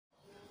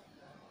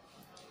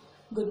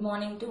Good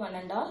morning to one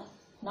and all.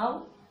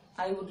 Now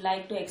I would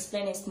like to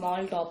explain a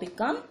small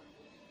topic on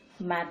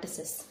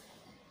matrices.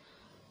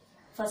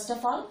 First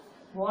of all,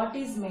 what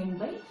is meant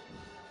by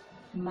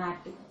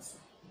matrix?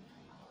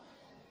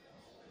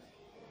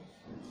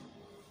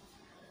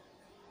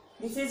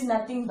 This is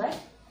nothing but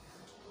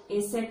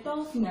a set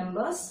of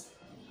numbers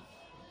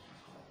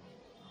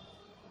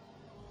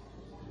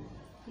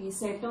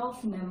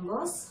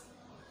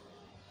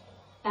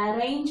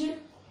arranged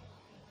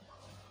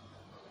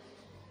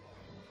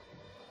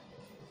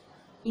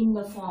in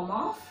the form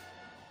of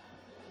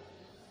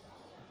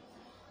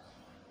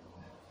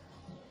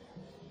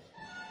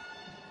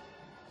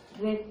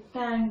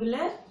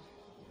rectangular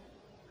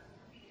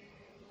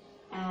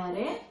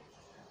array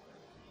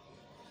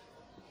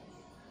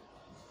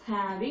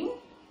having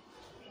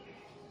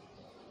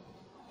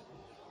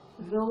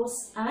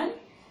rows and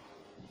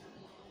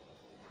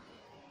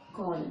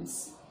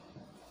columns.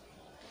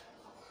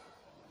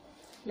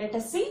 Let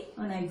us see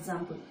an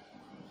example.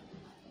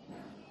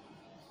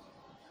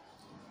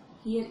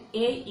 Here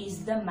A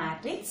is the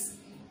matrix.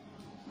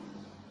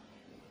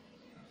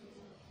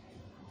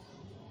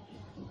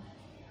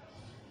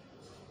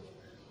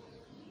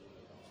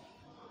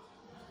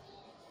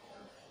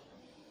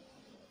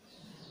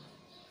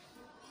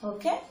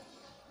 Okay.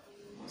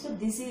 So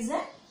this is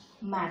a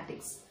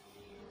matrix.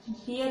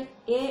 Here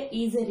A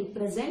is a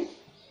represent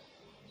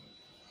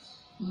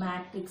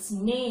matrix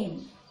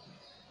name.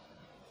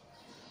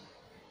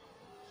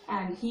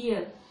 And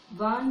here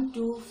 1,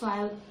 2,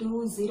 5,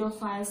 2, 0,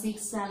 5, 6,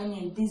 7,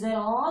 8. These are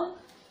all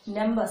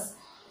numbers.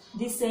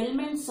 These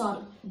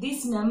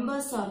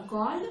numbers are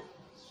called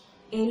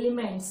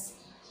elements.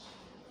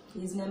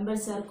 These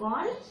numbers are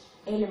called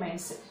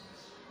elements.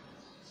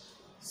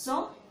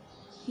 So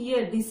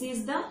here this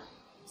is the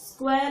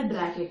square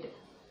bracket.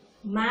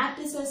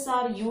 Matrices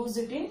are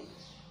used in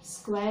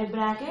square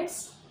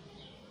brackets.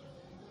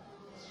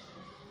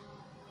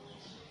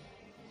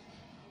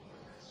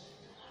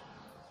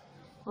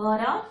 Or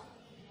a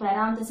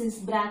parenthesis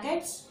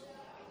brackets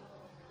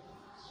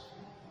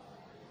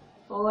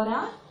or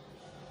a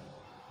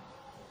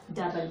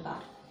double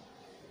bar.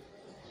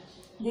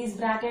 These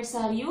brackets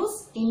are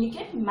used to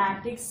indicate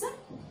matrix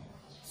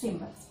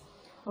symbols.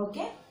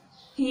 Okay.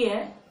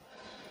 Here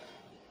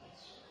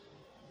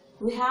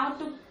we have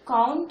to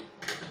count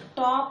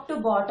top to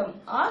bottom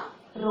or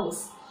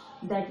rows.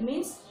 That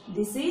means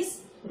this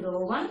is row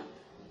 1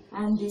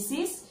 and this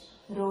is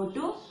row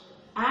 2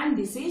 and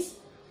this is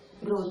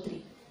row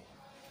 3.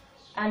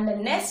 And the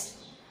next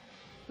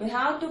we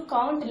have to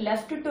count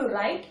left to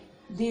right.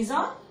 These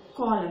are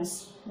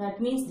columns.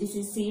 That means this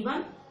is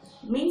C1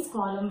 means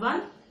column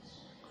 1,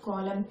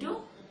 column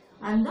 2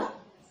 and the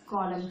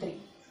column 3.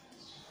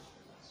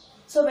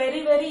 So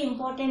very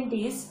important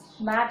is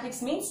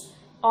matrix means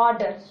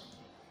order.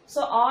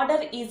 So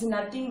order is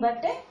nothing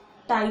but a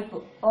type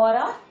or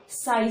a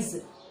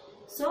size.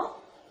 So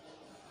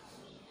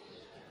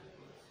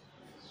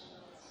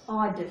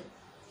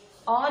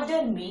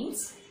order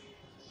means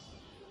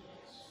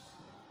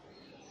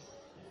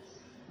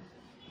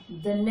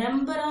the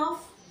number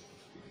of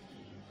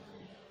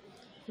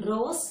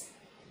rows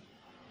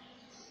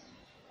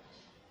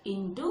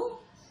into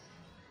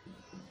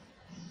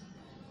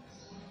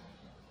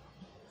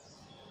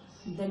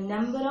the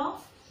number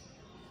of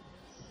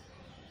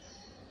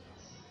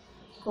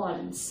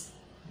columns.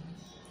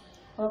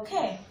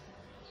 Okay.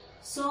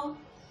 So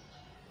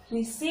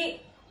we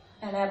see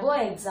an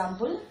above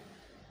example.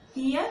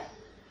 Here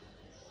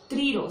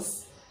 3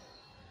 rows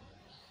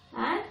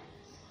and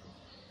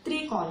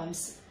 3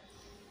 columns.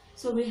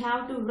 So we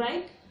have to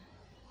write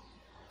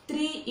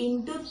 3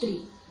 into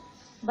 3.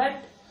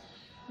 But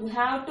we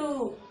have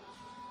to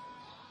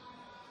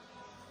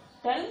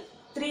tell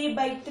 3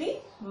 by 3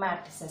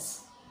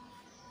 matrices.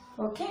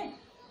 Okay.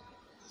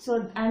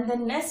 So and the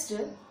next,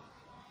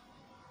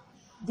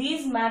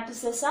 these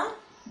matrices are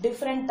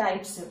different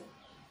types.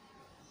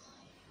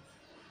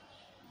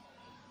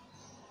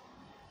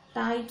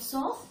 Types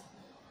of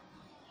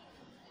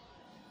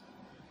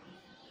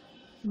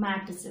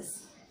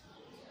matrices.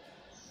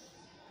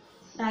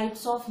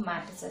 Types of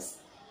matrices.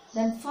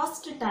 Then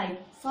first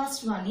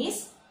one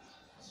is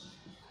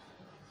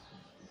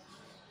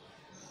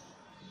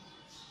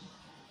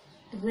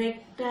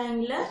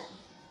rectangular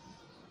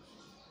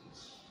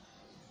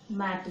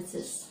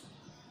matrices.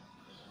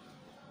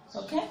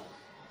 Okay.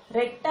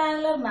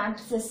 Rectangular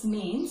matrices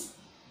means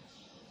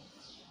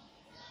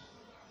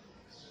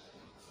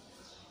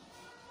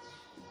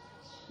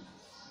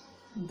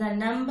the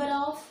number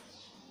of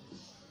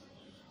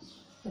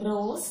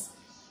rows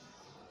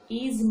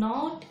is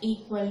not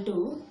equal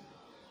to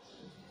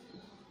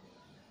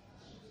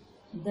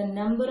the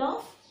number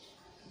of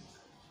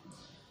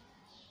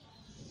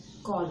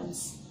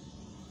columns.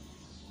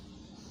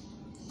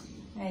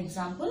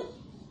 Example,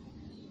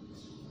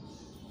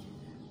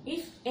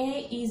 if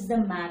A is the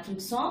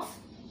matrix of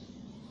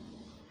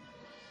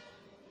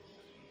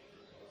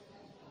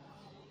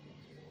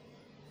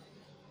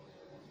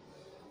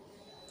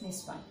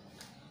this one.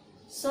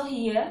 So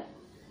here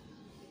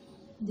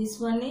this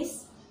one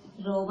is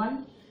row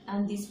 1,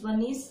 and this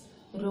one is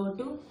row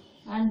 2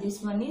 and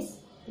this one is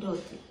row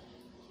 3.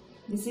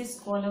 This is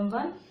column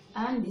 1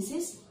 and this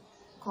is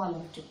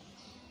column 2.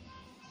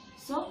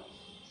 So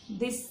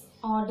this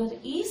order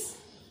is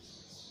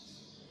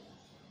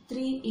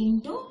 3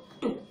 into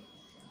 2.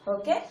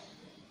 Okay.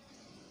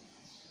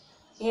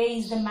 A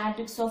is the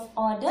matrix of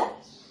order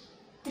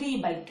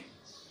 3 by 2.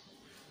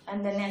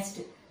 And the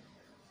next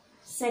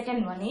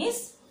second one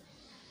is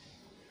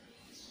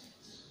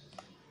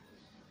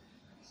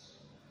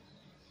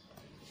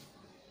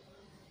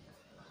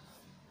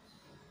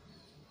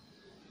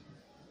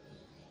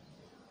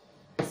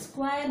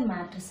square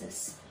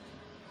matrices.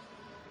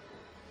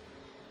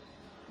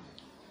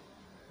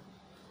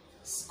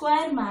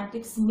 Square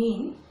matrix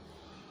mean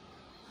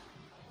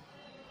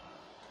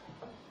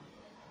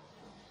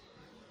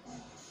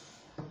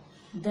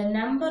the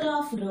number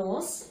of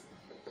rows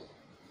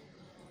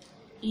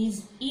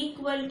is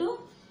equal to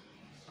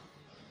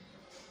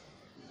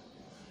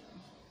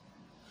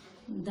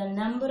the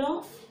number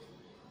of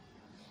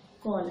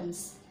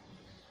columns.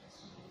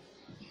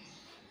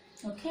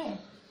 Okay.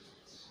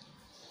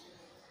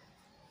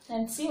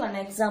 Let's see one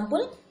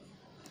example.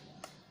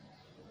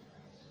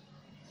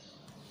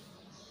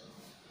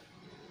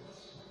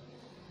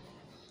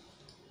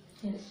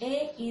 Here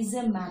A is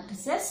a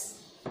matrices.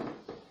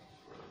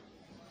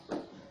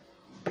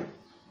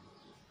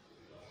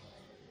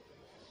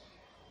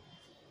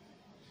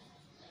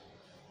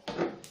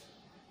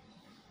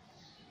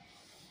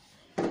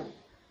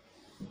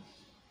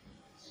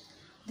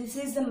 This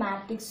is the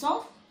matrix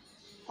of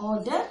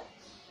order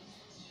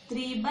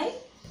 3 by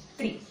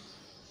 3.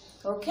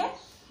 Okay.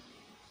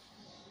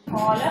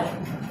 Column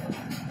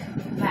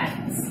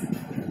matrix.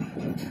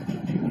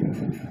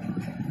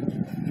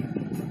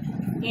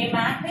 A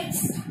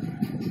matrix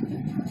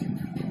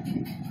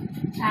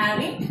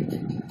having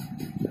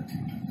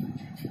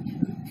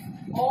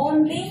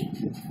only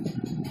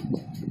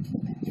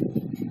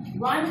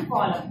one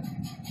column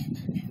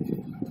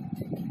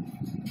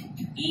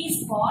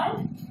is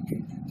called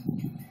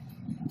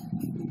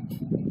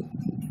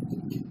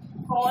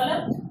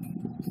column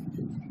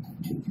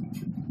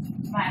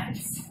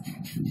matrix.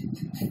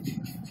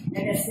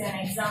 Let us see an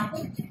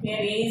example. Here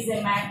A is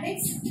a matrix.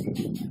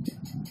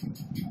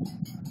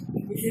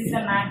 This is the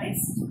matrix.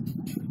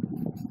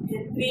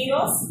 With 3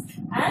 rows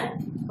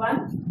and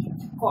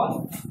 1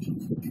 column.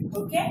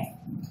 Okay.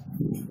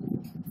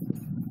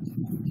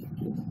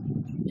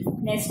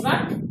 Next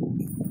one.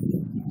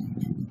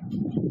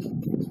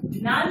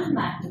 Null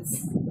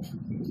matrix.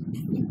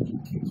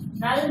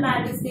 Null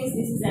matrix means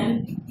this is an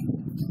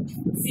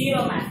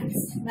zero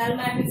matrix. Null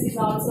matrix is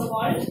also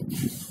called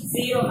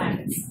zero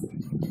matrix.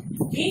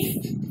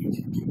 If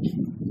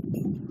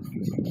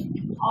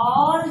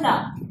all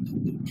the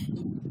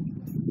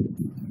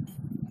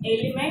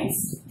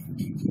elements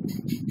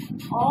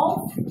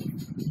of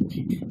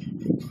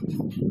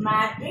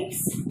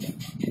matrix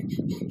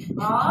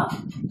are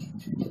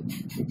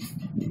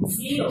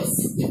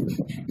zeros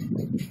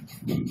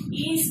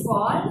is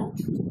called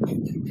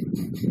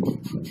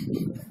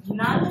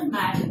null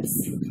matrix.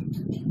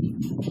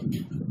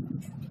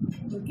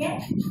 Okay,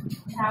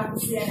 we have to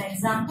see an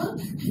example.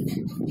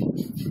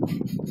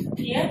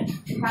 Here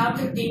we have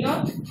to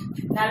denote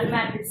null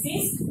matrix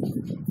is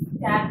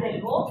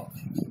capital O.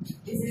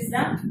 This is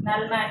the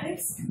null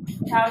matrix.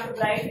 We have to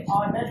write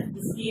order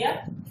is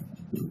here.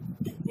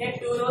 Here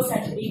 2 rows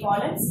and 3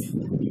 columns.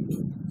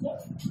 Here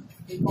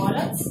 3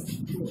 columns,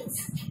 2 rows.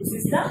 This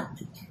is the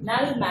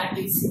null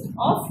matrix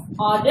of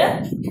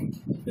order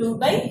 2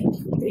 by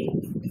 3.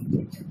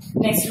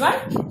 Next one.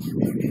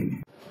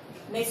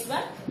 Next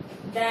one,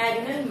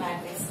 diagonal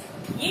matrix.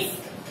 If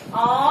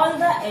all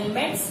the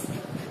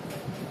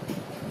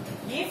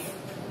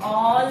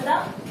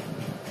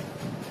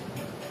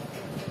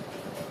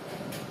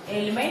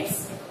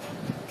elements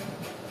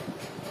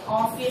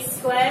of a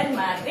square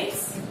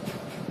matrix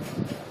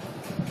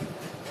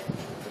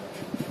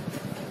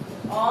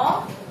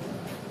are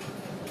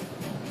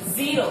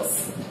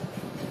zeros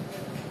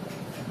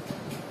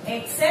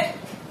except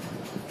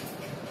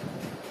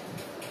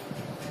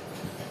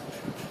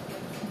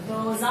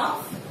those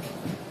of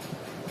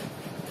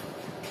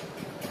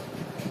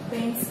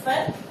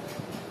principal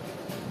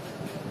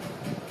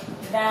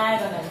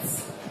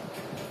diagonals,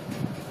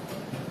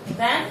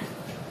 then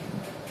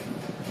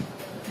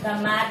the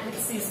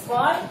matrix is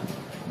called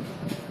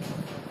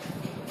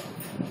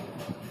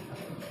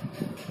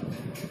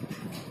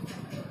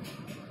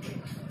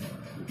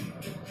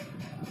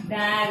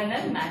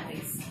diagonal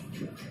matrix.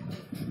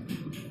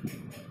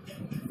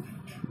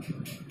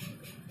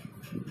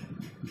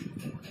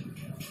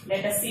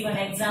 Let us see one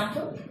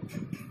example.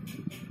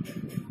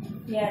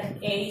 Here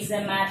A is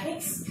a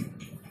matrix.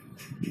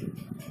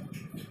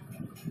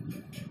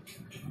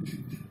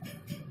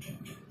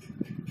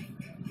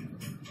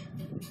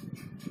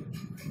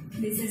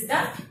 This is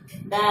the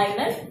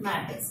diagonal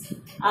matrix.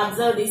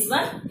 Observe this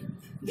one.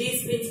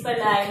 These principal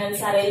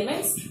diagonals are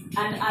elements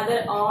and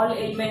other all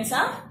elements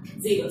are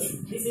zeros.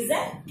 This is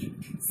a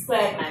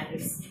square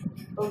matrix.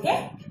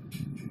 Okay.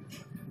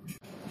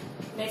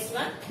 Next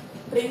one,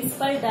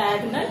 principal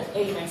diagonal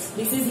elements.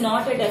 This is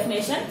not a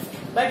definition,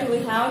 but we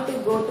have to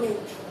go to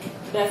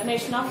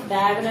definition of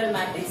diagonal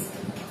matrix.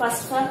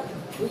 First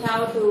we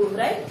have to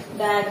write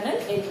diagonal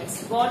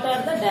elements. What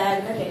are the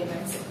diagonal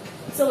elements?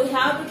 So we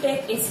have to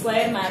take a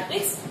square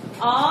matrix.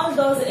 All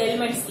those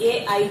elements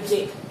A, I,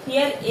 J.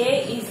 Here A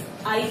is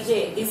I,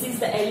 J. This is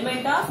the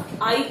element of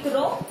ith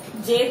row,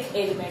 jth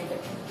element.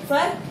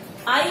 For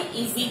I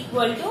is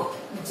equal to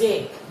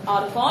J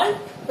are called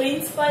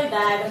principal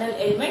diagonal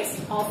elements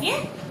of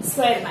a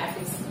square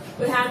matrix.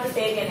 We have to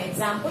take an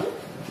example.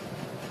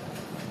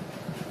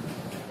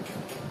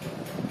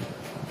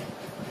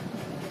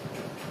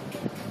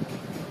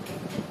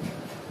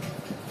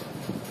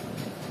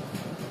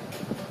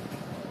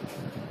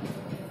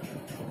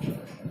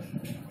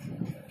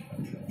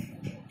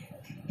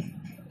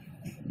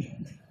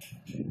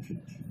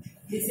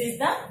 This is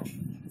the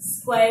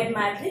square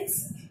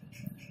matrix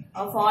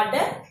of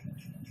order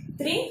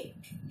 3.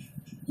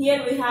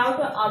 Here we have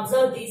to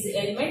observe these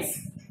elements.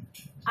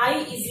 I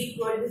is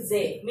equal to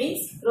J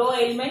means row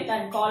element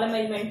and column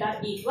element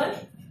are equal.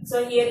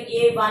 So here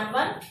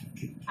A11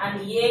 and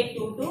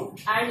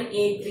A22 and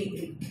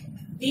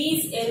A33.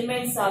 These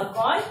elements are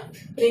called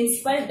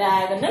principal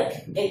diagonal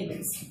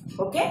elements.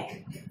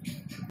 Okay.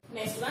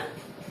 Next one,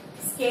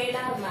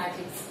 scalar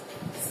matrix.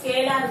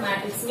 Scalar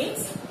matrix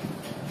means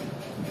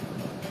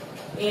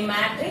a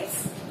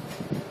matrix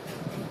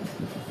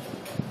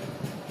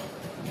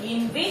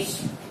in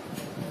which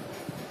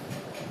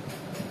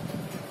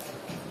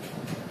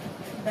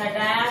the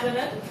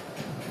diagonal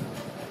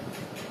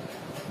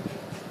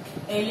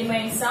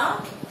elements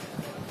are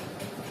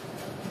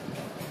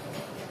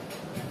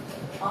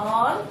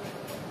all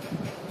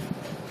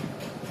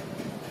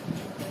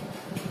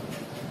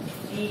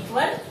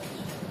equal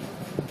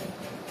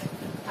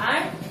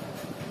and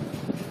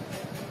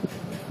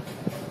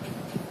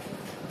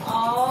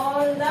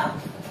all the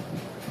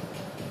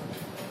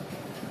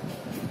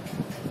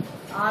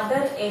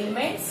other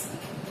elements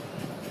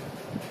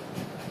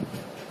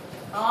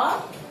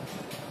are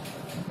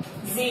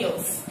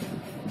zeros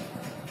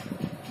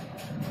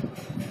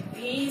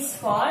is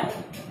called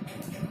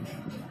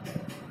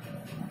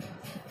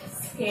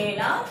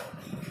scalar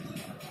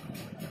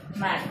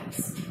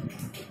matrix.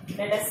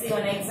 Let us see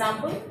one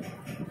example.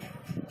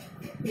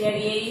 Here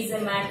A is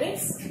a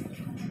matrix.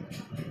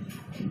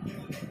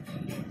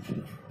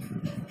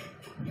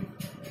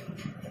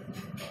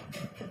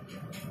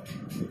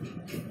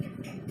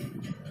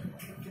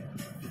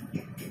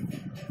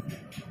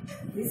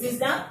 This is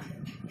the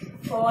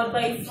 4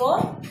 by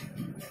 4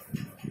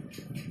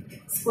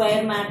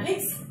 square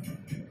matrix.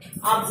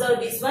 Observe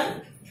this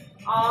one.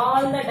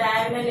 All the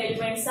diagonal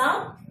elements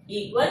are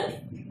equal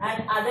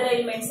and other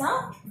elements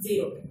are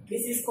 0.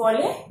 This is called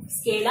a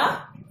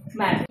scalar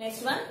matrix.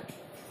 Next one,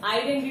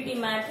 identity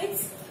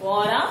matrix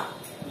or a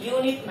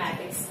unit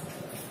matrix.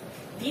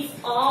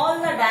 If all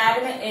the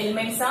diagonal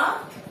elements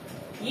are,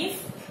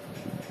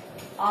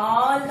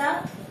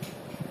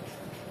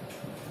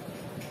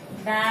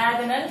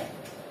 diagonal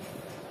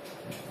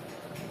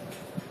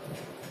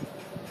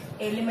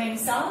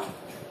elements are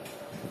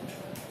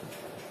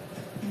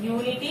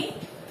unity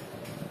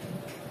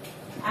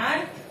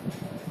and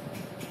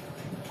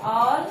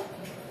all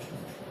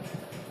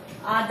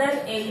other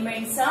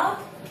elements are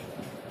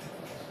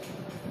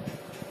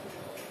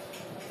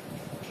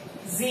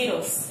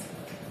zeros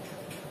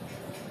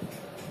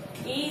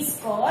is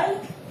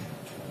called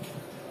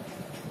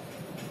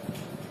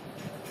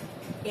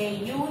a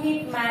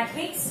unit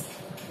matrix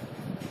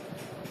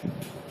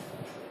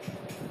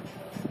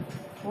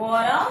or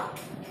a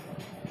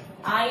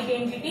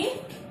identity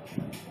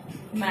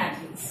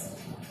matrix.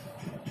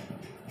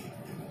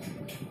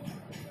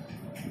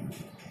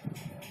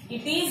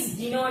 It is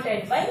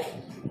denoted by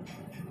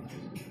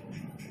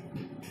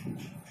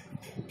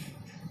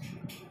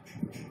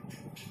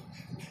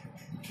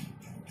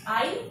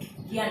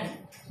IN.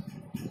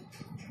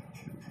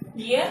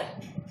 Here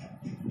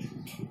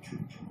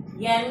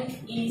N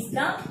is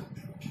the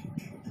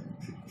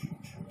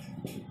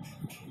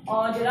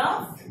order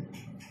of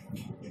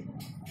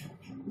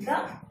the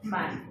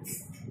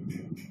matrix.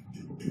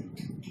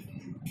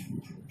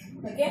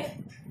 Okay,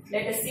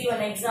 let us see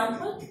one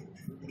example.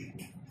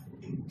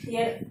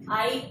 Here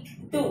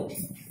I2.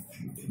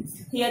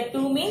 Here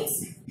 2 means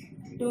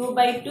 2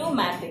 by 2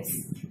 matrix.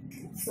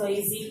 So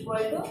is equal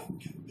to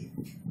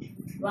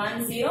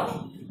 1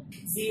 0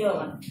 0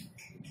 1.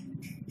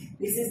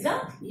 This is the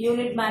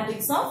unit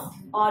matrix of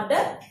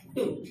order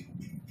 2.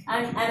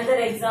 And another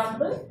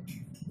example,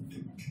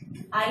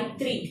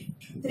 I3.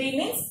 3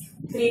 means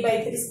 3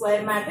 by 3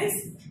 square matrix.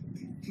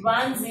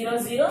 1 0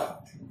 0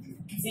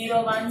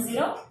 0 1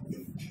 0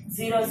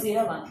 0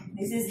 0 1.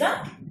 This is the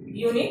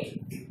unit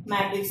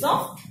matrix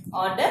of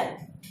order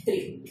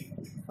 3.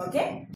 Okay.